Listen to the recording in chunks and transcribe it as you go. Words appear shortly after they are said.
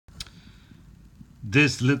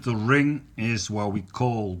This little ring is what we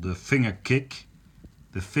call the finger kick.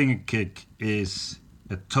 The finger kick is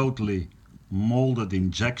a totally molded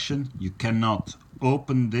injection. You cannot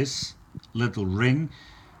open this little ring.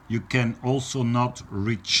 You can also not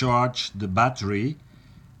recharge the battery.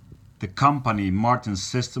 The company Martin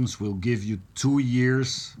Systems will give you 2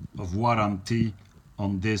 years of warranty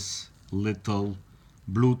on this little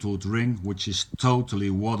Bluetooth ring, which is totally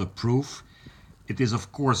waterproof. It is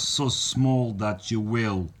of course so small that you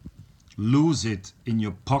will lose it in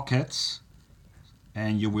your pockets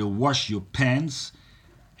and you will wash your pants,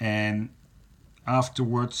 and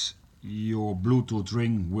afterwards your Bluetooth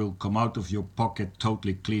ring will come out of your pocket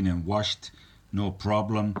totally clean and washed, no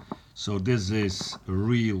problem. So this is a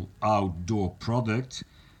real outdoor product.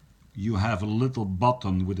 You have a little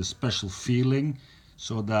button with a special feeling,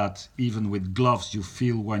 so that even with gloves you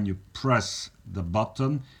feel when you press the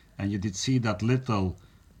button, and you did see that little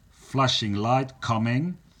flashing light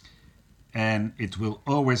coming, and it will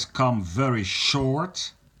always come very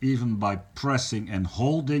short. Even by pressing and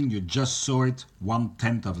holding, you just saw it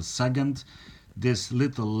 1/10 of a second. This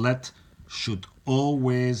little LED should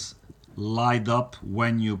always light up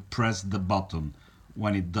when you press the button.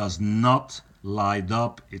 When it does not light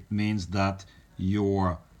up, it means that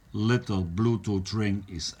your little Bluetooth ring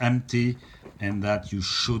is empty and that you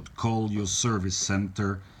should call your service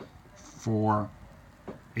center for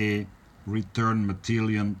a return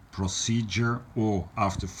material procedure, or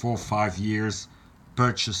after 4 or 5 years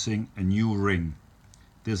purchasing a new ring.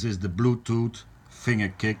 This is the Bluetooth finger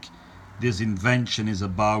kick. This invention is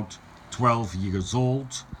about 12 years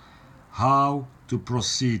old. How to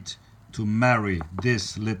proceed to marry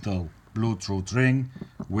this little Bluetooth ring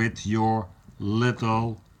with your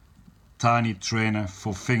little tiny trainer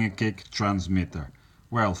for finger kick transmitter?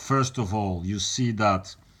 Well, first of all, you see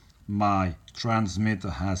that my transmitter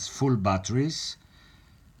has full batteries,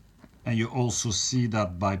 and you also see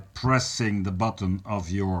that by pressing the button of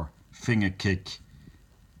your finger kick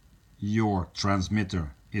your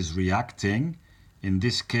transmitter is reacting. In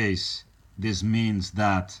this case, this means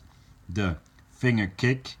that the finger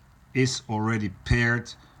kick is already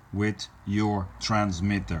paired with your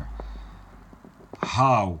transmitter.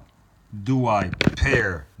 How do I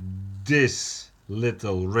pair this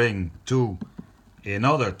little ring to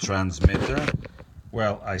another transmitter?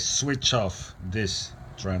 Well, I switch off this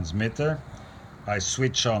transmitter, I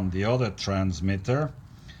switch on the other transmitter,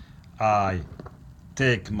 I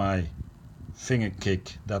take my finger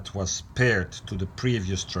kick that was paired to the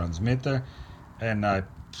previous transmitter, and I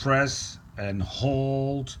press and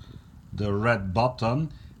hold the red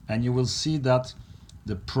button, and you will see that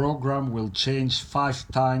the program will change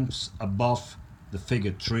 5 times above the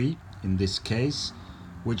figure 3 in this case,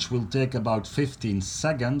 which will take about 15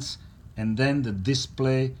 seconds, and then the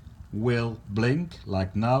display will blink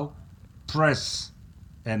like now. Press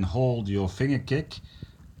and hold your finger kick,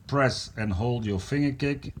 press and hold your finger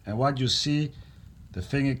kick, and what you see, the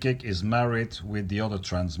finger kick is married with the other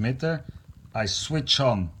transmitter. I switch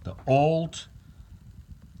on the old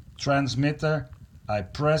transmitter, I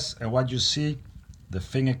press, and what you see, the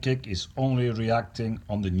finger kick is only reacting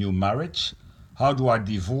on the new marriage. How do I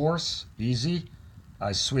divorce? Easy.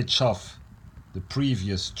 I switch off the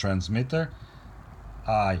previous transmitter,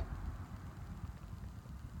 I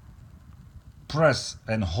press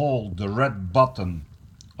and hold the red button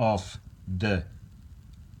of the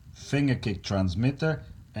finger kick transmitter,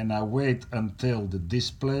 and I wait until the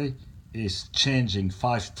display is changing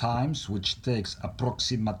 5 times, which takes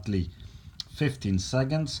approximately 15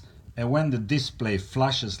 seconds. And when the display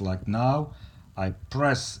flashes like now, I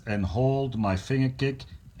press and hold my finger kick,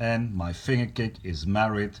 and my finger kick is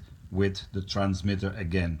married with the transmitter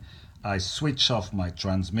again. I switch off my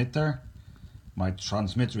transmitter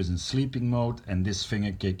is in sleeping mode, and this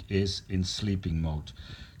finger kick is in sleeping mode.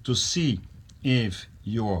 To see if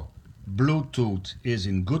your Bluetooth is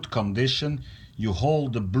in good condition, you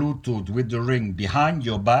hold the Bluetooth with the ring behind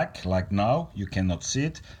your back like now, you cannot see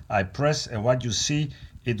it. I press, and what you see,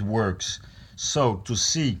 it works. So to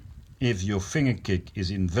see if your finger kick is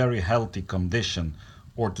in very healthy condition,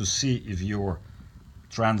 or to see if your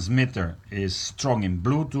transmitter is strong in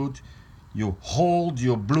Bluetooth, you hold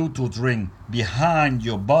your Bluetooth ring behind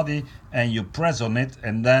your body and you press on it,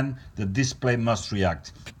 and then the display must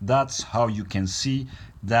react. That's how you can see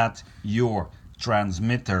that your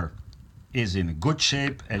transmitter is in a good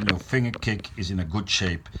shape and your finger kick is in a good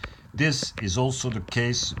shape. This is also the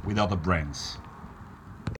case with other brands.